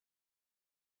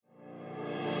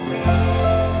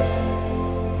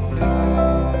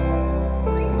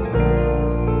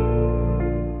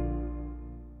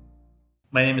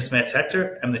My name is Matt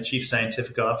Hector. I'm the Chief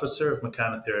Scientific Officer of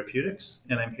Makana Therapeutics,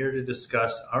 and I'm here to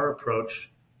discuss our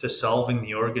approach to solving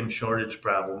the organ shortage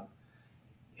problem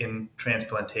in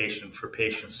transplantation for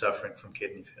patients suffering from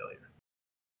kidney failure.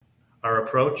 Our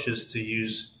approach is to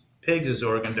use pigs as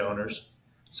organ donors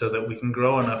so that we can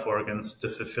grow enough organs to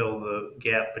fulfill the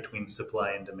gap between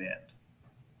supply and demand.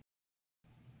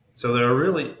 So there are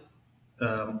really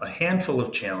a handful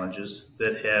of challenges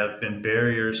that have been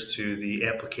barriers to the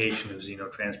application of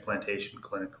xenotransplantation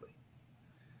clinically.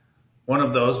 One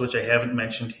of those, which I haven't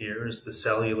mentioned here, is the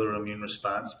cellular immune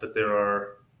response, but there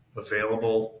are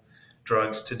available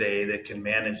drugs today that can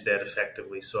manage that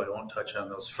effectively, so I won't touch on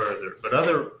those further. But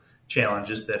other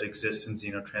challenges that exist in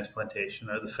xenotransplantation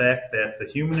are the fact that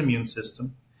the human immune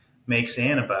system makes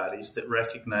antibodies that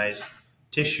recognize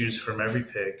tissues from every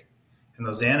pig, and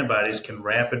those antibodies can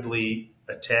rapidly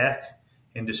attack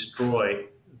and destroy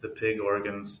the pig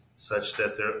organs such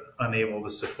that they're unable to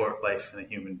support life in a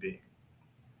human being.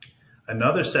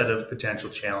 Another set of potential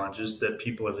challenges that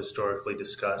people have historically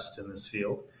discussed in this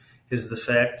field is the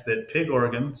fact that pig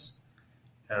organs,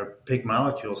 or pig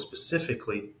molecules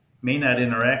specifically, may not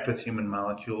interact with human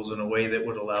molecules in a way that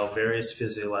would allow various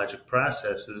physiologic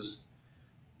processes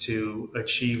to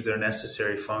achieve their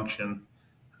necessary function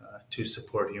to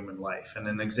support human life. And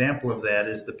an example of that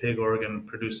is the pig organ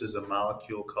produces a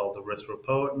molecule called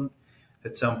erythropoietin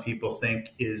that some people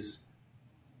think is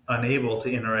unable to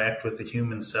interact with the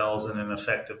human cells in an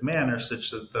effective manner,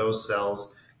 such that those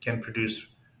cells can produce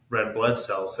red blood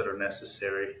cells that are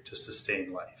necessary to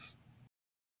sustain life.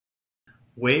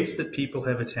 Ways that people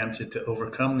have attempted to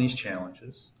overcome these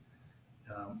challenges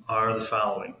are the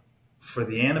following. For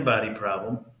the antibody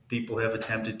problem, people have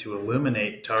attempted to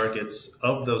eliminate targets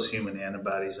of those human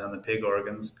antibodies on the pig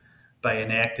organs by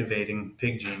inactivating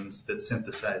pig genes that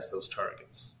synthesize those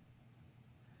targets.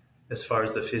 As far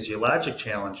as the physiologic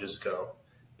challenges go,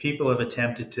 people have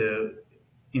attempted to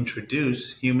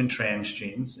introduce human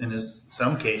transgenes, and in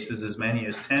some cases as many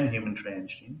as 10 human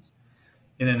transgenes,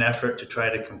 in an effort to try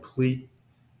to complete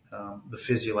the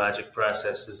physiologic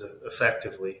processes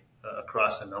effectively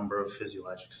across a number of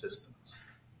physiologic systems.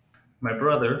 My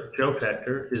brother, Joe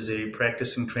Hector, is a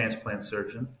practicing transplant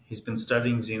surgeon. He's been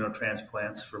studying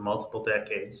xenotransplants for multiple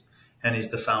decades, and he's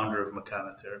the founder of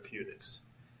Makana Therapeutics.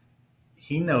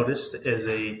 He noticed as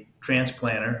a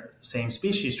transplanter, same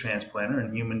species transplanter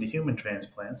and human-to-human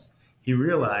transplants, he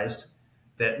realized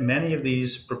that many of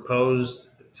these proposed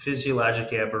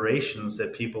physiologic aberrations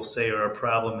that people say are a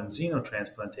problem in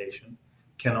xenotransplantation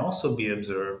can also be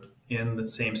observed in the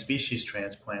same species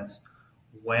transplants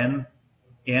when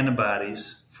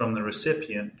antibodies from the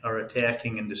recipient are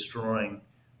attacking and destroying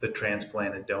the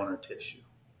transplanted donor tissue.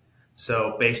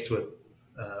 So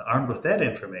armed with that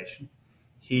information,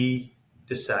 he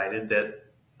decided that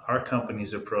our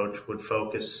company's approach would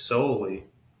focus solely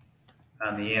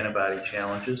on the antibody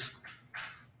challenges.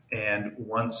 And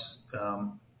once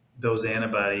those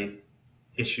antibody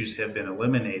issues have been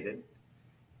eliminated,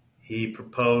 he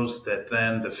proposed that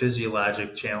then the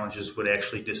physiologic challenges would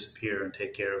actually disappear and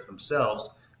take care of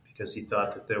themselves, because he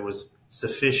thought that there was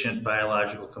sufficient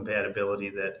biological compatibility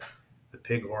that the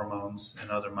pig hormones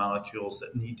and other molecules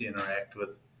that need to interact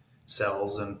with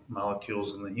cells and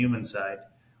molecules in the human side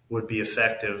would be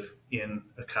effective in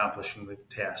accomplishing the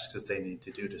tasks that they need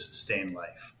to do to sustain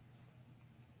life.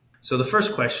 So the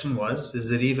first question was,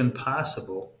 is it even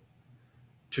possible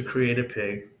to create a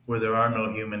pig where there are no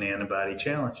human antibody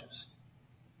challenges?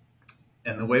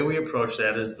 And the way we approach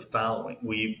that is the following.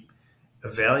 We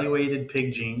evaluated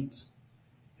pig genes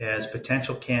as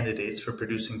potential candidates for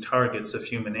producing targets of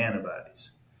human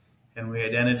antibodies. And we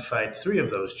identified 3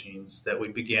 of those genes that we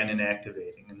began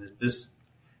inactivating. And this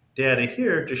data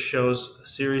here just shows a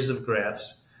series of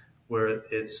graphs where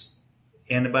it's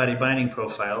antibody binding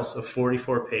profiles of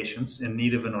 44 patients in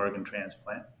need of an organ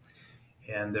transplant.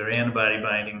 And they're antibody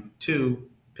binding to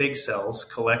pig cells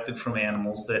collected from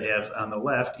animals that have, on the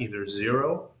left, either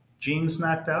 0 genes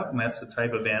knocked out, and that's the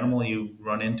type of animal you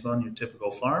run into on your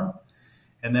typical farm.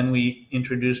 And then we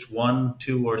introduced 1,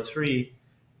 2, or 3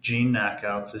 gene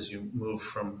knockouts as you move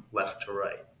from left to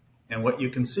right. And what you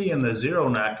can see in the 0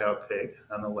 knockout pig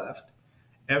on the left,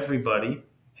 everybody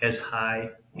has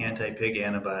high anti-pig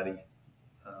antibody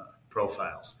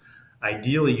profiles.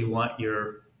 Ideally, you want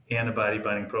your antibody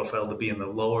binding profile to be in the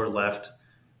lower left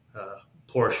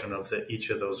portion of each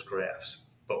of those graphs.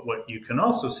 But what you can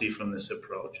also see from this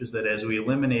approach is that as we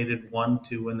eliminated 1,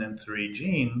 2, and then 3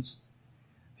 genes,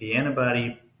 the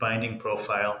antibody binding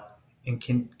profile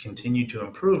continued to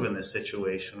improve in this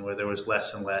situation where there was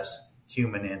less and less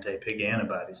human anti-pig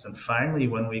antibodies. And finally,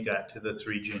 when we got to the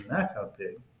 3 gene knockout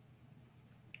pig,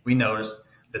 we noticed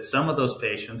that some of those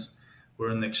patients were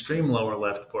in the extreme lower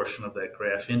left portion of that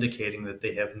graph, indicating that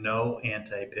they have no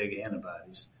anti-pig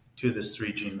antibodies to this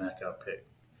 3-gene knockout pig.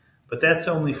 But that's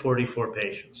only 44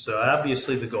 patients. So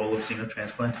obviously the goal of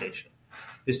xenotransplantation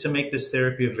is to make this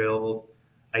therapy available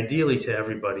ideally to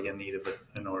everybody in need of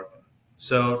an organ.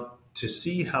 So to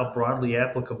see how broadly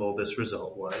applicable this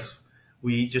result was,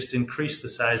 we just increased the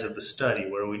size of the study,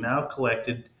 where we now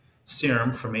collected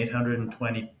serum from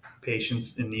 820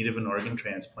 patients in need of an organ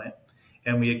transplant.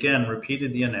 And we again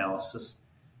repeated the analysis,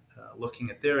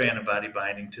 looking at their antibody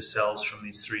binding to cells from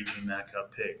these 3-gene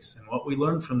knockout pigs. And what we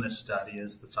learned from this study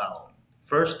is the following.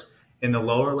 First, in the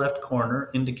lower left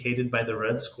corner, indicated by the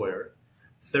red square,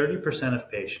 30% of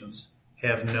patients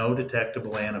have no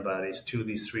detectable antibodies to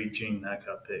these 3-gene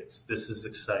knockout pigs. This is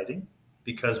exciting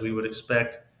because we would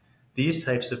expect these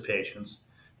types of patients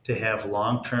to have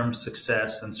long-term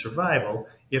success and survival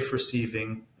if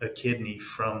receiving a kidney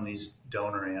from these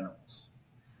donor animals.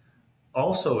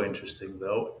 Also interesting,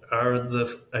 though, are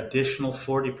the additional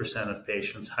 40% of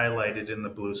patients highlighted in the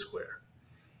blue square,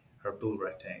 or blue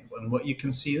rectangle. And what you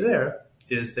can see there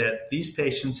is that these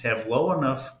patients have low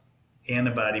enough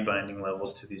antibody binding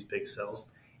levels to these pig cells,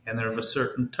 and they're of a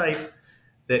certain type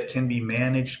that can be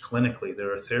managed clinically.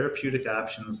 There are therapeutic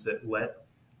options that let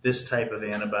this type of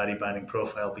antibody binding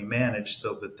profile be managed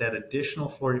so that that additional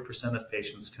 40% of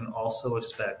patients can also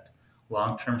expect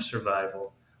long-term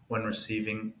survival when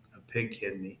receiving a pig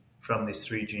kidney from these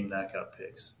 3-gene knockout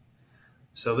pigs.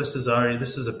 So this is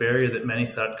a barrier that many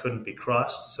thought couldn't be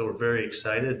crossed. So we're very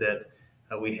excited that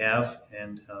we have,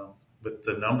 and with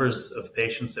the numbers of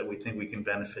patients that we think we can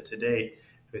benefit today,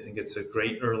 we think it's a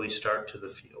great early start to the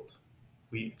field.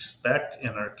 We expect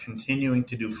and are continuing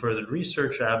to do further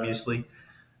research, obviously,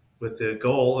 with the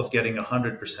goal of getting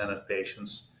 100% of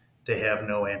patients to have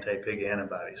no anti-pig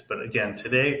antibodies. But again,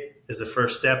 today is the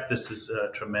first step. This is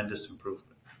a tremendous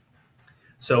improvement.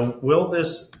 So will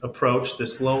this approach,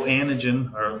 this low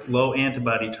antigen or low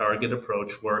antibody target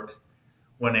approach, work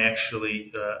when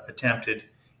actually attempted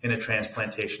in a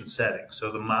transplantation setting?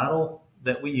 So the model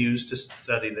that we use to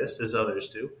study this, as others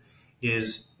do,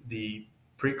 is the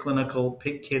preclinical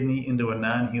pig kidney into a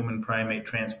non-human primate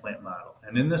transplant model.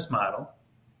 And in this model,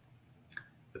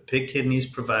 the pig kidneys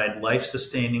provide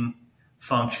life-sustaining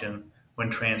function when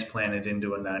transplanted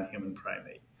into a non-human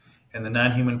primate. And the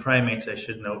non-human primates, I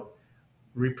should note,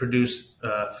 reproduce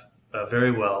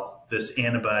very well this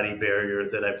antibody barrier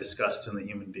that I've discussed in the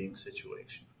human being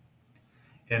situation.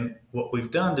 And what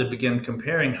we've done to begin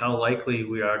comparing how likely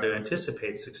we are to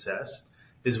anticipate success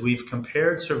is we've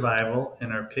compared survival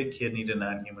in our pig kidney to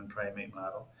non-human primate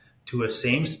model to a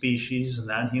same species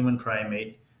non-human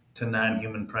primate to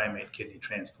non-human primate kidney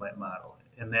transplant model.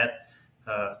 And that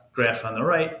graph on the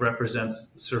right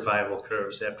represents survival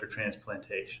curves after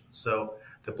transplantation. So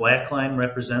the black line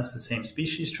represents the same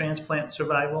species transplant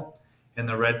survival, and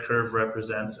the red curve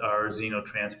represents our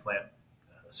xenotransplant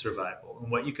survival.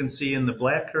 And what you can see in the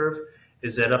black curve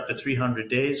is that up to 300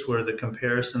 days where the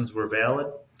comparisons were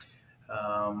valid,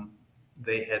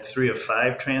 they had 3 of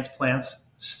 5 transplants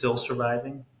still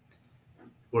surviving,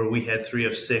 where we had 3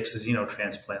 of 6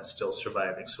 xenotransplants still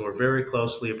surviving. So we're very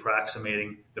closely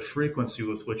approximating the frequency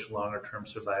with which longer-term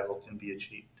survival can be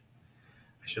achieved.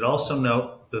 I should also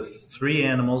note the 3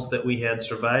 animals that we had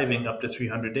surviving up to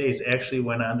 300 days actually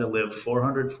went on to live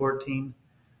 414,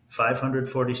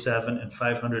 547, and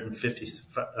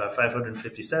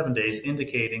 557 days,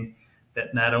 indicating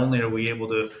that not only are we able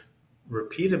to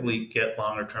repeatedly get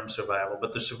longer-term survival,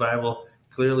 but the survival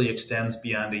clearly extends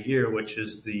beyond a year, which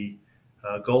is the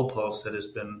goalpost that has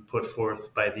been put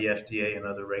forth by the FDA and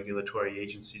other regulatory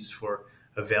agencies for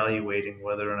evaluating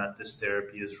whether or not this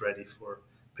therapy is ready for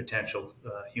potential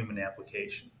human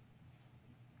application.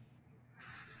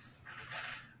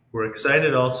 We're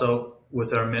excited also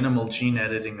with our minimal gene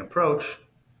editing approach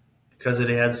because it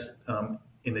has,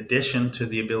 in addition to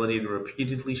the ability to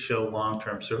repeatedly show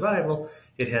long-term survival,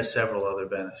 it has several other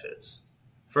benefits.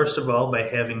 First of all, by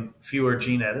having fewer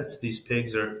gene edits, these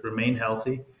pigs remain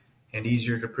healthy and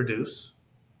easier to produce.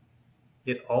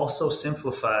 It also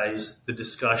simplifies the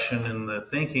discussion and the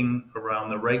thinking around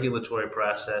the regulatory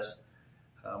process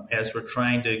as we're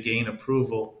trying to gain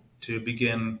approval to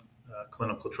begin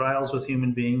clinical trials with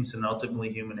human beings and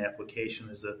ultimately human application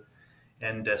as an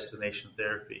end destination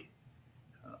therapy.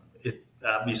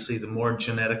 Obviously, the more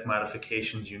genetic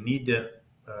modifications you need to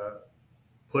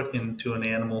put into an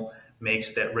animal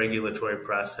makes that regulatory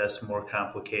process more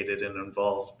complicated and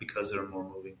involved because there are more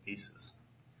moving pieces.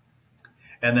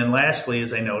 And then lastly,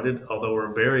 as I noted, although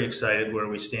we're very excited where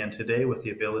we stand today with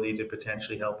the ability to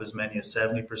potentially help as many as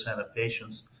 70% of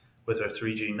patients with our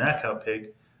 3-gene knockout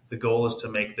pig, The goal is to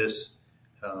make this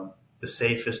the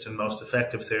safest and most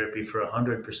effective therapy for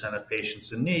 100% of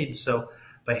patients in need. So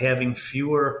by having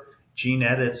fewer gene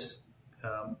edits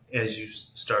as you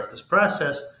start this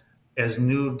process, as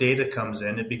new data comes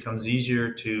in, it becomes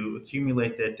easier to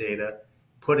accumulate that data,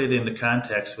 put it into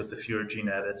context with the fewer gene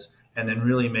edits, and then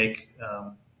really make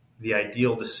the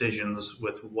ideal decisions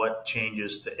with what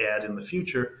changes to add in the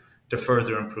future to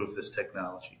further improve this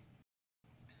technology.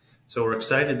 So we're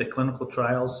excited that clinical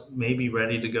trials may be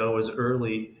ready to go as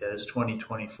early as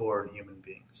 2024 in human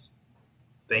beings.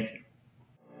 Thank you.